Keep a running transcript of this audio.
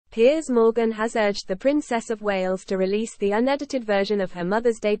Piers Morgan has urged the Princess of Wales to release the unedited version of her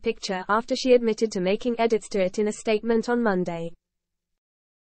Mother's Day picture after she admitted to making edits to it in a statement on Monday.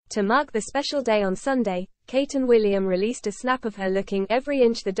 To mark the special day on Sunday, Kate and William released a snap of her looking every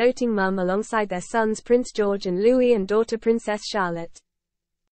inch the doting mum alongside their sons Prince George and Louis and daughter Princess Charlotte.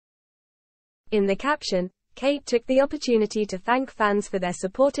 In the caption, Kate took the opportunity to thank fans for their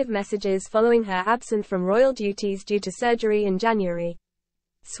supportive messages following her absence from royal duties due to surgery in January.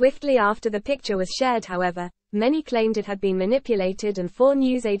 Swiftly after the picture was shared, however, many claimed it had been manipulated and 4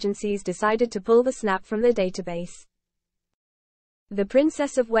 news agencies decided to pull the snap from the database. The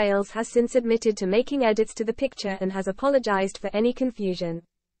Princess of Wales has since admitted to making edits to the picture and has apologised for any confusion.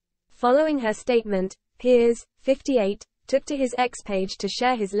 Following her statement, Piers, 58, took to his X page to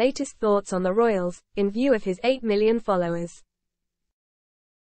share his latest thoughts on the royals, in view of his 8 million followers.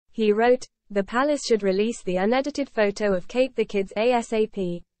 He wrote, "The palace should release the unedited photo of Kate the kids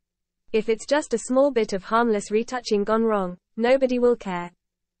ASAP. If it's just a small bit of harmless retouching gone wrong, nobody will care.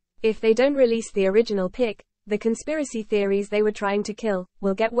 If they don't release the original pic, the conspiracy theories they were trying to kill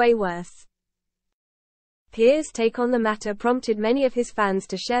will get way worse." Piers' take on the matter prompted many of his fans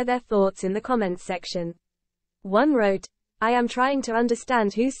to share their thoughts in the comments section. One wrote, "I am trying to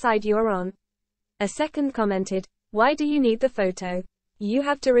understand whose side you are on." A second commented, "Why do you need the photo? You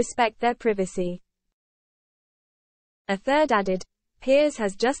have to respect their privacy." A third added, "Piers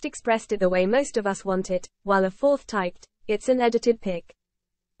has just expressed it the way most of us want it," while a fourth typed, "It's an edited pic.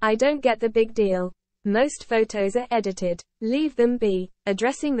 I don't get the big deal. Most photos are edited. Leave them be."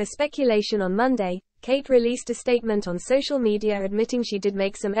 Addressing the speculation on Monday, Kate released a statement on social media admitting she did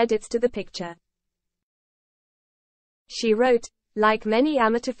make some edits to the picture. She wrote, "Like many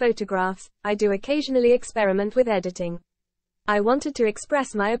amateur photographs, I do occasionally experiment with editing. I wanted to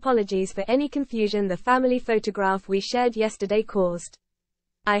express my apologies for any confusion the family photograph we shared yesterday caused.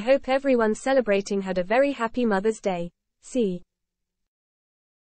 I hope everyone celebrating had a very happy Mother's Day. See."